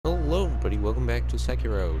welcome back to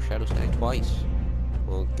Sekiro, Shadow Stack Twice.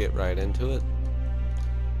 We'll get right into it.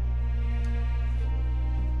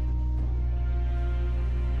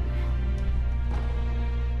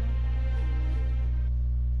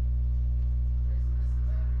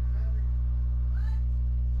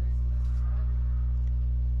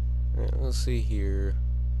 Alright, let's see here.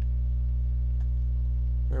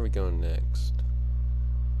 Where are we going next?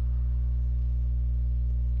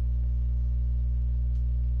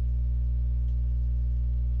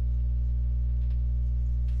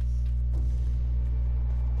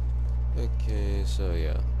 Okay, so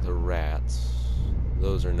yeah, the rats.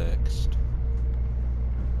 Those are next.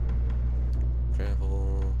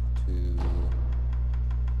 Travel to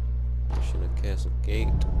Ashina Castle Gate.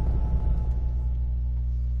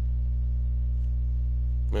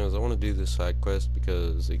 Anyways, I want to do this side quest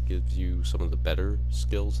because it gives you some of the better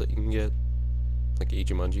skills that you can get, like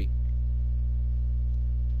Ichimonji.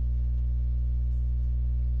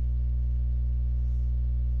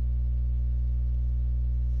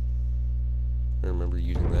 I remember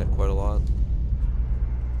using that quite a lot.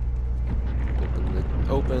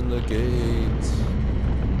 Open the gates.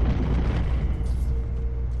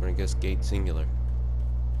 Or I guess gate singular.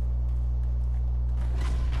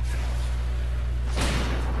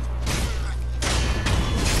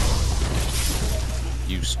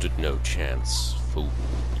 You stood no chance, fool.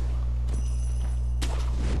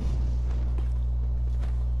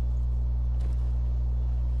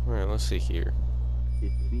 Alright, let's see here.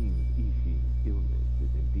 It seems Ishi's illness is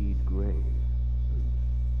indeed grave.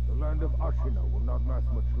 The land of Ashina will not last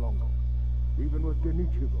much longer, even with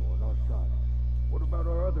Genichiro on our side. What about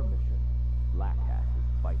our other mission? Black Hat is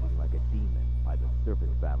fighting like a demon by the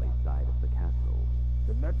Surface Valley side of the castle.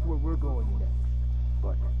 Then that's where we're going next.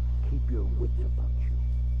 But keep your wits about you.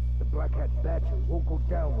 The Black Hat Badger won't go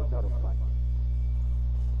down without a fight.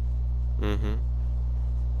 Mm-hmm.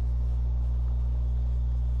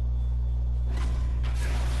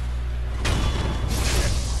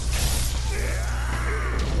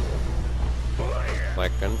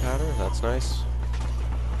 Black gunpowder, that's nice.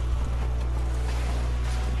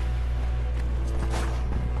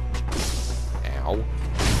 Ow.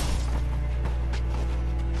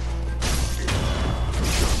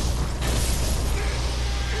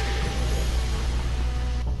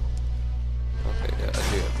 Okay, yeah, I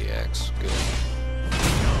do have the axe. Good.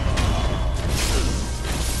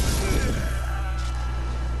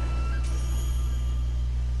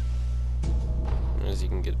 As you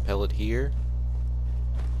can get a pellet here.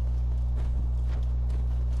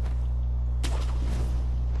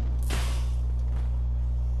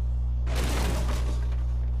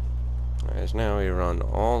 Alright, so now we run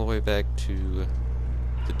all the way back to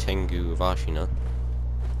the Tengu of Ashina.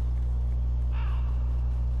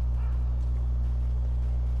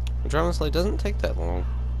 Which honestly doesn't take that long,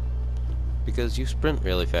 because you sprint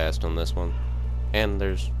really fast on this one, and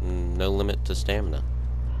there's no limit to stamina.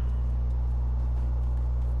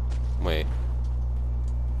 Wait.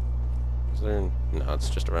 Is there... No, it's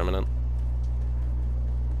just a remnant.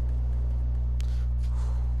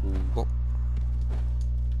 Whoa.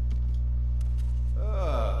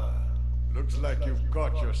 Looks like you've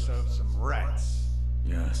caught yourself some rats.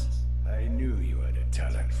 Yes. I knew you had a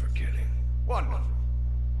talent for killing. Wonderful.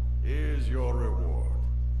 Here's your reward.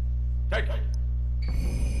 Take it.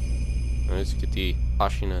 Let's get the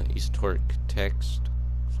Ashina historic text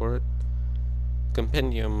for it.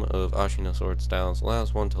 Compendium of Ashina sword styles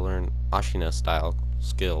allows one to learn Ashina style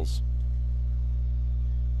skills.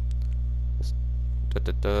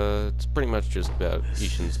 It's pretty much just about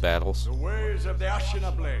Ishin's battles. The ways of the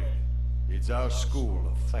Ashina blade. It's our school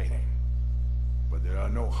of fighting. But there are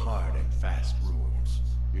no hard and fast rules.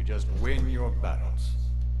 You just win your battles.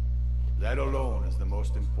 That alone is the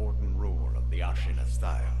most important rule of the Ashina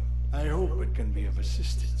style. I hope it can be of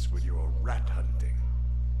assistance with your rat hunting.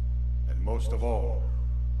 And most of all,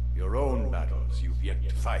 your own battles you've yet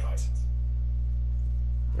to fight.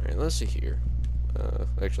 Alright, let's see here.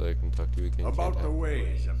 Actually, I can talk to you again. About the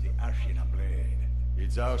ways of the Ashina blade.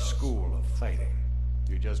 It's our school of fighting.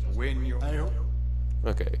 You just win your... I hope...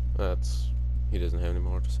 Okay, that's... He doesn't have any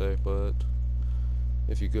more to say, but...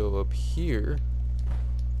 If you go up here...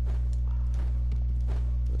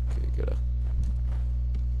 Okay, gotta...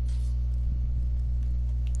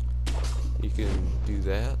 You can do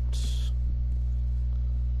that.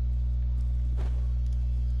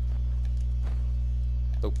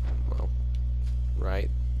 Oh, well... Right.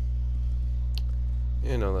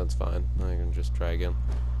 Yeah, no, that's fine. I can just try again.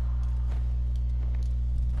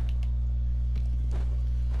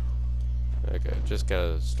 Okay, just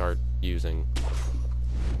gotta start using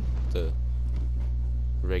the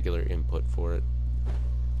regular input for it.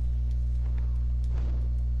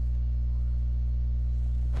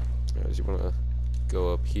 As you want to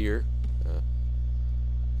go up here.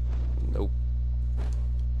 Nope.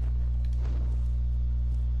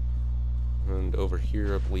 And over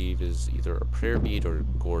here, I believe, is either a prayer bead or a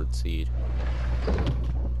gourd seed.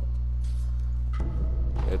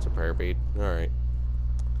 It's a prayer bead. Alright.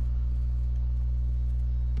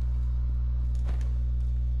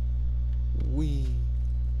 Wee.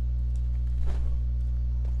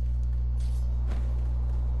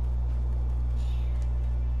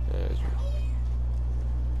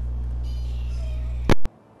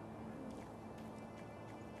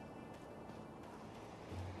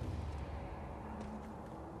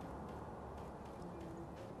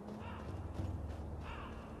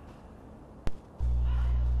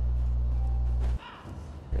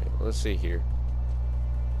 Let's see here.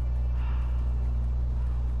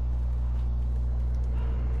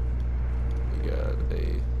 We got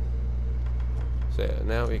a... So yeah,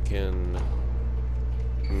 now we can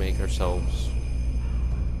make ourselves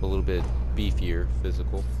a little bit beefier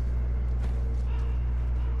physical.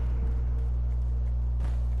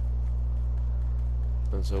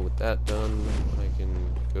 And so with that done, I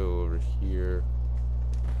can go over here.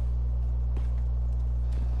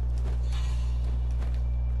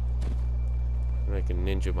 And I can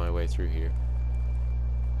ninja my way through here.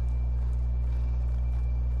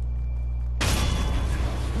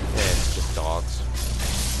 It's just dogs.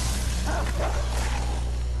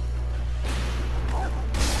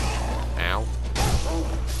 Ow.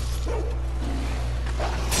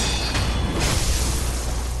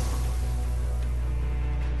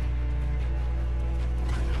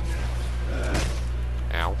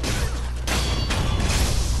 Ow.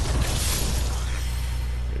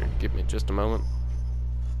 Here, give me just a moment.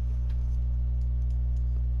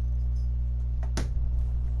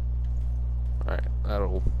 Alright,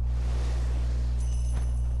 that'll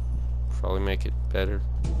probably make it better.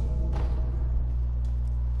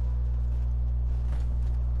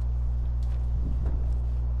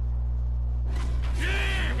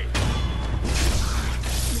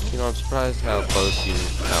 You know, I'm surprised how close you...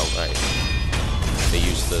 Oh, right. They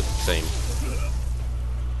use the same.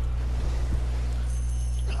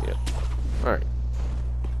 Yeah. Alright.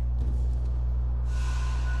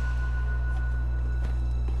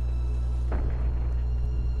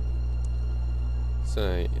 So,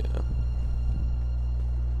 yeah.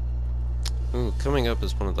 Ooh, coming up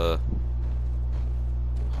is one of the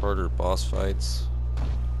harder boss fights.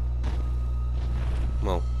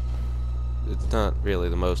 Well, it's not really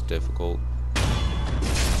the most difficult.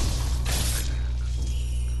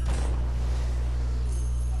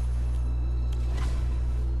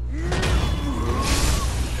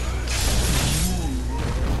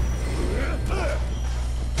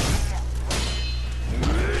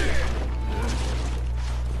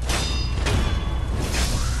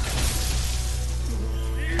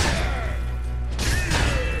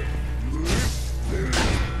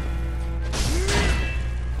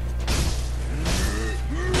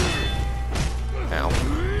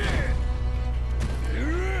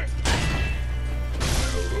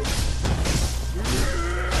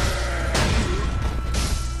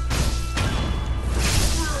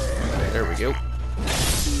 There we go.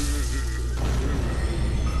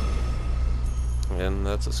 And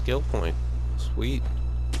that's a skill point. Sweet.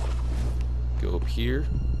 Go up here.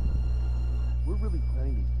 We're really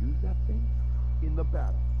planning to use that thing? In the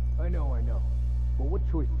battle. I know. But what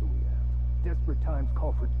choice do we have? Desperate times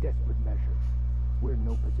call for desperate measures. We're in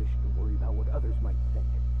no position to worry about what others might think.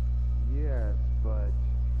 Yes, but...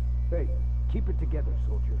 Hey, keep it together,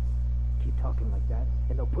 soldier. Keep talking like that,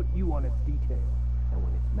 and they'll put you on its detail. And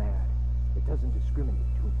when it's mad, it doesn't discriminate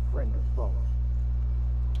between friend or foe.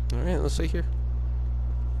 Alright, let's see here.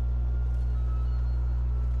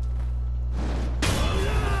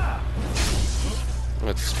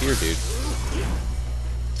 That's a spear, dude.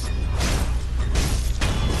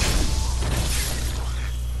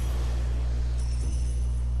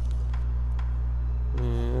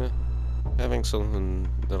 Having something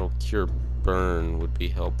that'll cure burn would be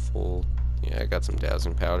helpful. Yeah, I got some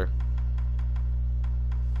dowsing powder.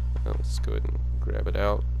 Let's go ahead and grab it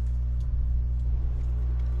out.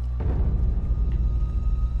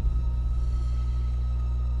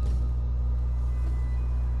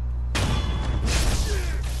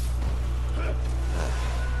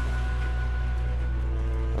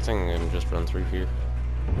 I think I'm gonna just run through here.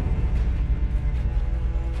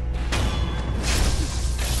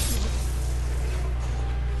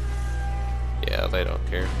 Yeah, they don't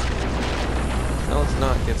care. Now let's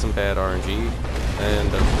not get some bad RNG,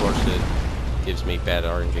 and of course it gives me bad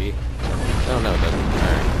RNG. Oh no, it doesn't.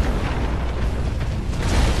 Alright.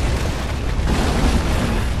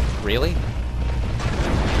 Really?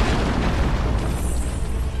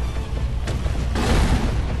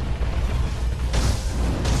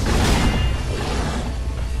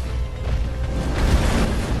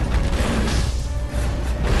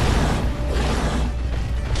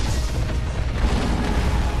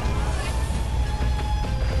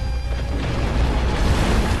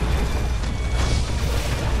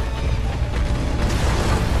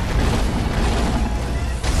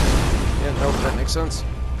 Makes sense.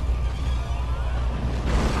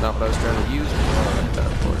 Not what I was trying to use, but alright,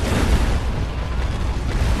 that for it.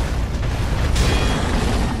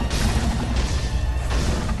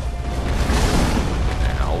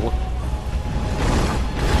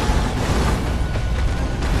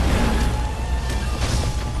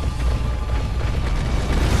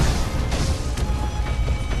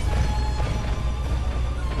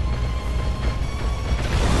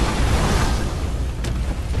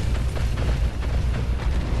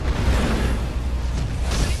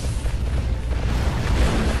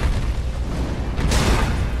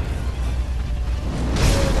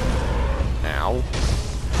 Ow.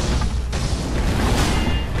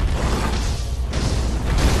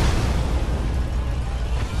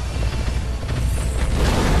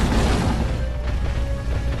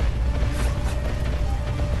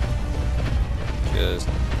 Just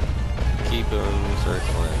keep them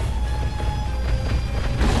circling.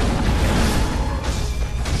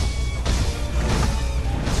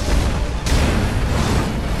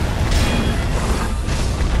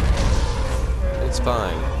 It's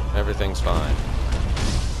fine. Everything's fine.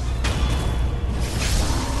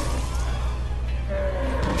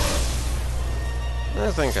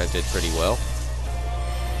 I think I did pretty well.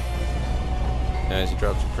 As he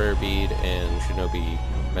drops a prayer bead and Shinobi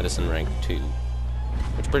medicine rank 2.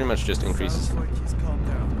 Which pretty much just increases. Sounds like he's calmed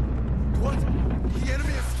down. What? The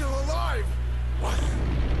enemy is still alive! What?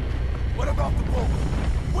 What about the boat?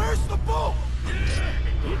 Where's the boat?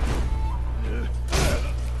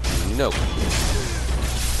 No.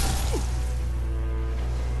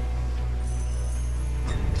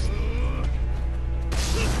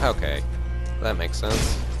 Okay. That makes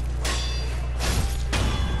sense.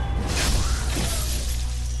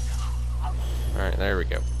 Alright, there we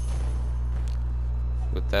go.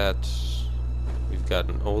 With that, we've got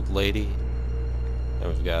an old lady, and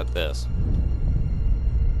we've got this.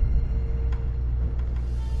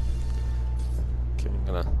 Okay,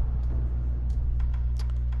 I'm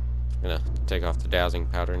gonna take off the dowsing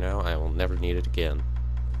powder now. I will never need it again.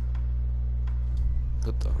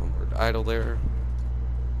 Put the homeward idol there.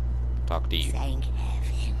 Talk to you. Thank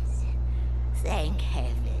heavens. Thank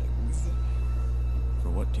heavens. For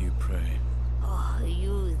what do you pray? Oh,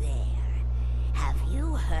 you there. Have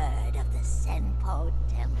you heard of the Senpo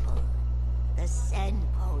Temple? The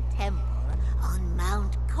Senpo Temple on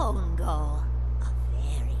Mount Kongo. A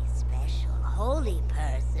very special holy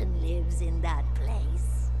person lives in that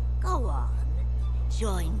place. Go on.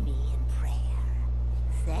 Join me in prayer.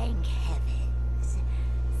 Thank heavens.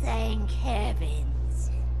 Thank heavens.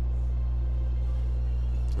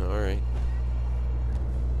 Alright.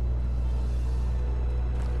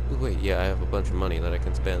 Wait, yeah, I have a bunch of money that I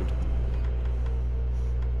can spend.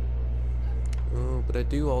 Oh, but I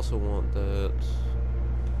do also want that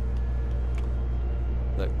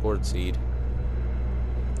gourd seed.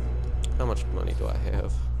 How much money do I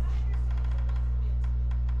have?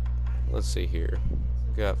 Let's see here.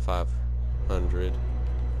 Got 500.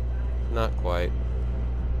 Not quite.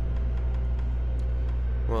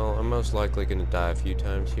 Well, I'm most likely gonna die a few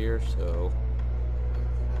times here, so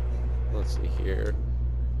let's see here.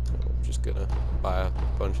 I'm just gonna buy a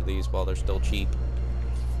bunch of these while they're still cheap.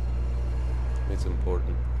 It's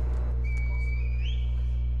important.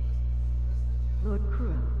 Lord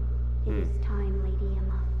Kuro, it is time, Lady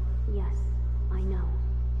Emma. Yes, I know.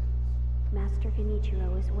 Master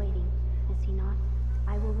Genichiro is waiting, is he not?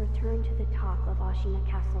 I will return to the top of Ashina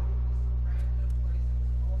Castle.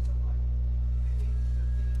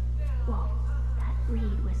 Whoa, that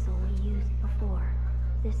reed whistle we used before.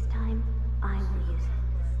 This time, I will use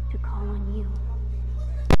it to call on you.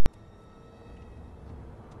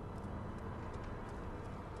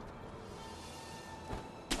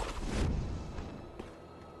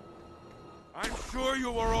 I'm sure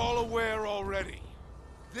you are all aware already.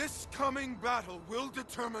 This coming battle will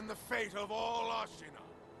determine the fate of all Ashina.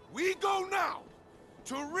 We go now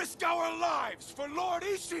to risk our lives for Lord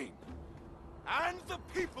Ishin and the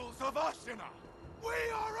peoples of Ashina.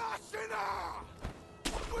 We are Ashina!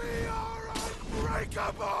 We are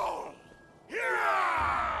unbreakable!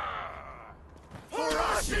 Yeah! For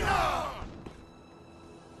Ashina!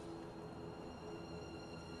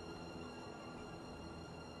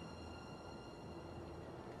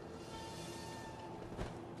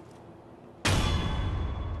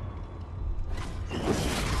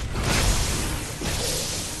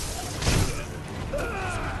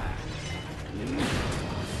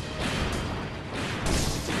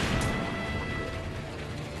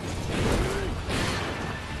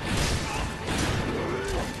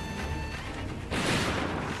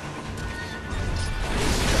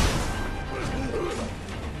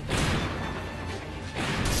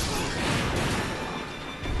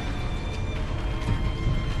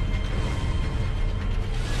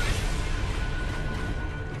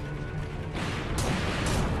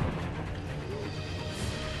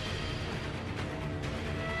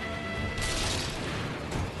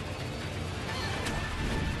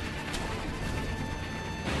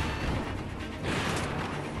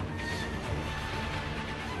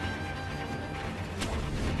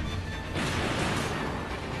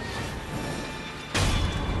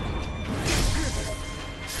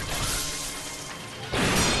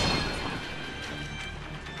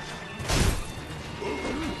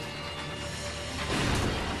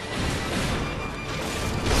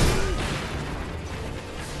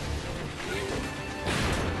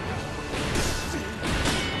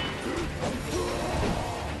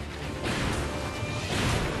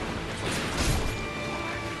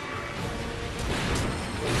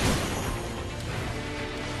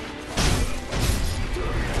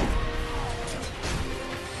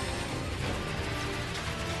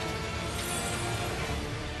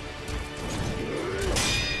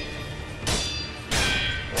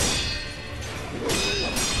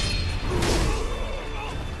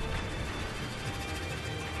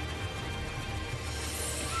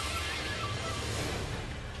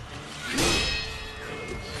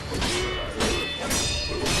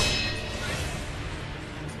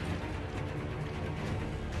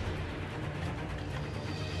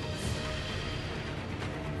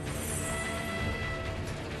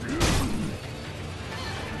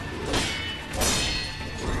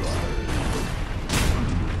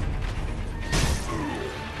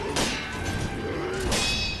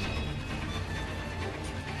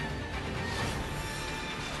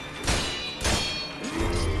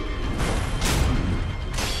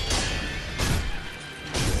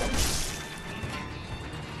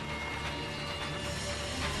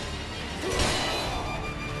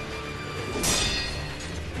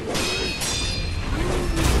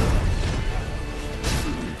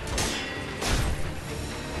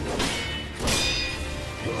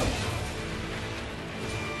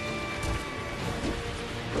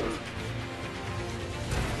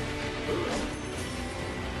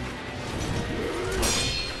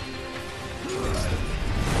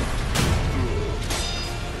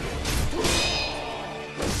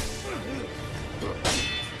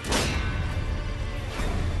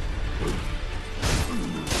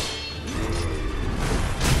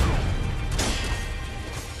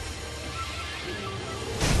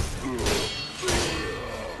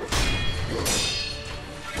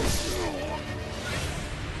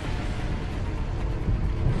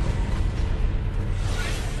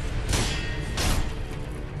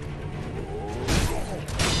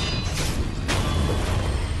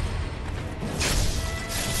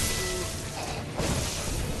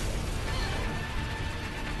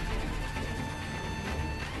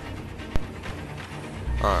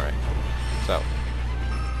 Alright, so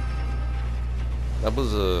that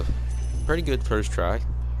was a pretty good first try.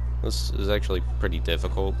 This is actually pretty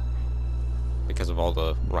difficult because of all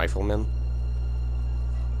the riflemen.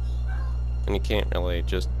 And you can't really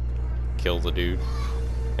just kill the dude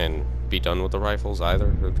and be done with the rifles either,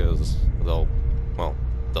 because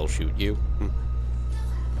they'll shoot you.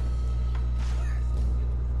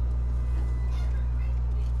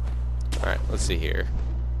 Alright, let's see here.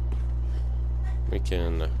 We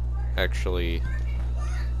can actually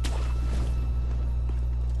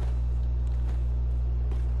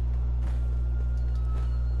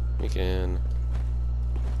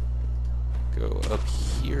go up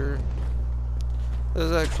here. This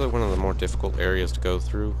is actually one of the more difficult areas to go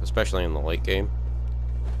through, especially in the late game.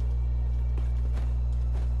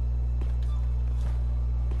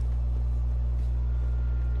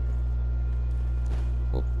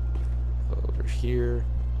 Oh, over here.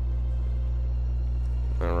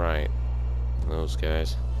 Alright, those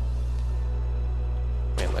guys.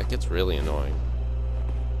 Man, that gets really annoying.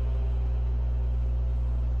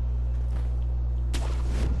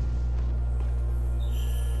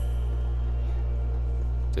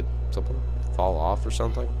 Did someone fall off or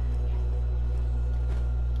something?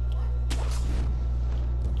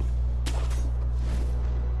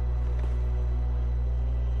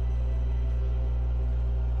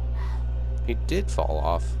 He did fall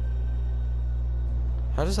off.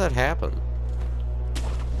 How does that happen?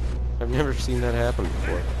 I've never seen that happen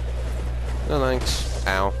before. No thanks.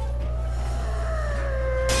 Ow.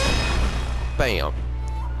 Bam.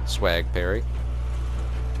 Swag parry.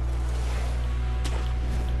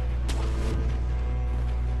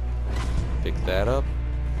 Pick that up.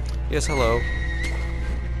 Yes, hello.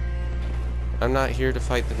 I'm not here to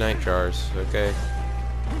fight the nightjars, okay?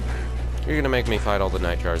 You're gonna make me fight all the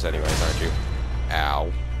nightjars anyways, aren't you?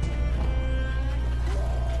 Ow.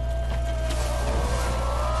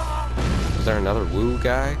 Is there another woo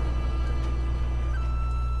guy?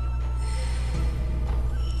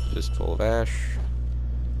 Just full of ash.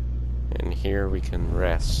 And here we can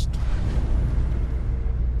rest.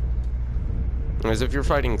 As if you're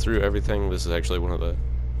fighting through everything, this is actually one of the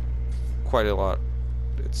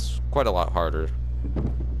it's quite a lot harder.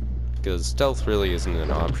 Because stealth really isn't an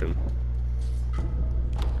option.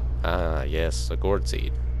 Ah, yes, a gourd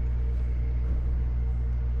seed.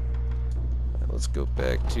 Let's go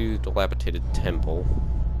back to dilapidated temple.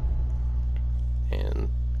 And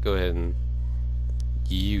go ahead and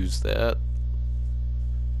use that.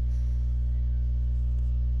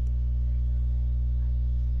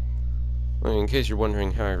 Well, in case you're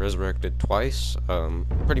wondering how I resurrected twice,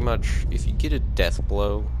 pretty much if you get a death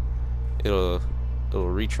blow, it'll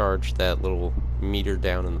recharge that little meter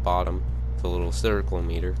down in the bottom, the little circle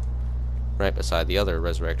meter, right beside the other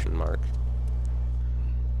resurrection mark.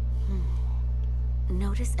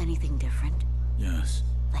 Notice anything different? Yes,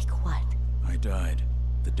 Like what? I died.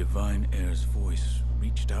 The divine heir's voice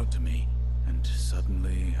reached out to me, and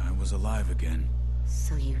suddenly I was alive again.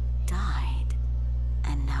 So you died,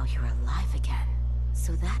 and now you're alive again.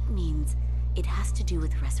 So that means it has to do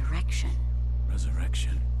with resurrection.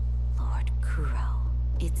 Resurrection. Lord Kuro.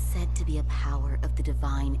 It's said to be a power of the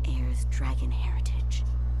divine heir's dragon heritage.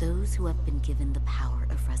 Those who have been given the power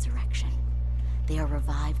of resurrection. They are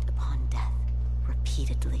revived upon death,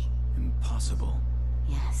 repeatedly. Impossible.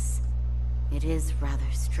 Yes, it is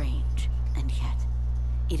rather strange, and yet,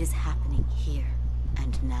 it is happening here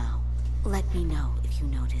and now. Let me know if you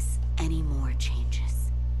notice any more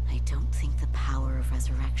changes. I don't think the power of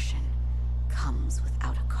resurrection comes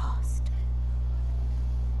without a cost.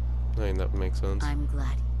 I think that makes sense. I'm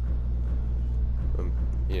glad.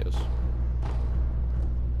 Yes.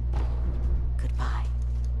 Goodbye.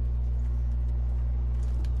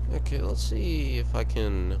 Okay, let's see if I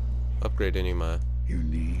can upgrade any of my... You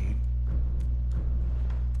need?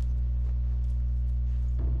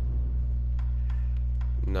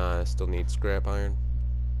 Nah, I still need scrap iron.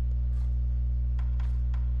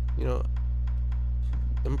 You know,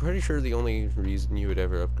 I'm pretty sure the only reason you would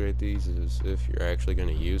ever upgrade these is if you're actually going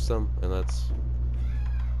to use them, and that's...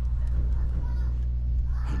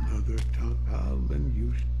 Another Takal than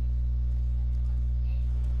you.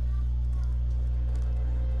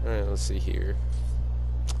 Alright, let's see here.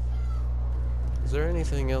 Is there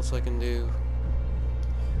anything else I can do?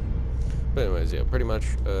 But anyways, yeah, pretty much,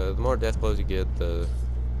 the more death blows you get, the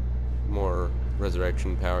more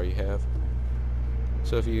resurrection power you have.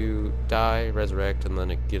 So if you die, resurrect, and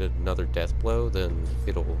then get another death blow, then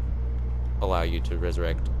it'll allow you to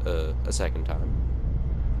resurrect a second time.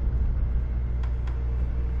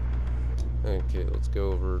 Okay, let's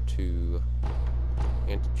go over to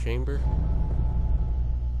antechamber.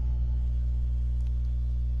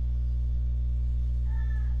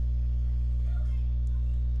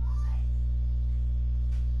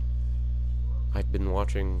 I've been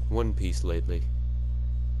watching One Piece lately.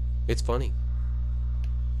 It's funny.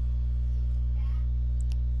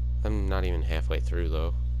 I'm not even halfway through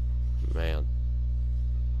though. Man.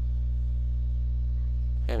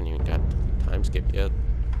 I haven't even got time skip yet.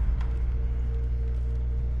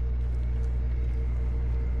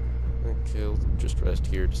 Okay, let's just rest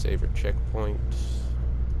here to save our checkpoint.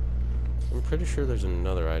 I'm pretty sure there's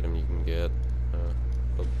another item you can get.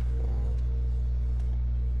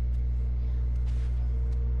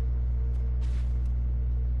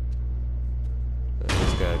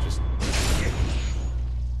 This guy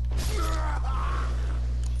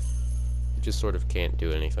just sort of can't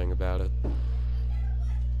do anything about it.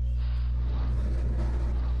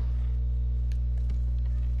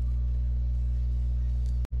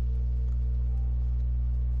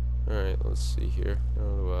 Alright, let's see here. How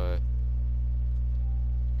do I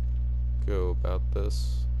go about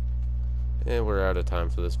this? And we're out of time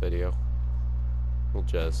for this video. We'll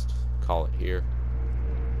just call it here.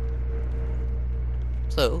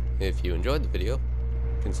 So, if you enjoyed the video,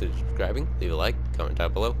 consider subscribing, leave a like, comment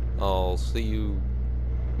down below. I'll see you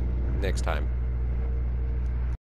next time.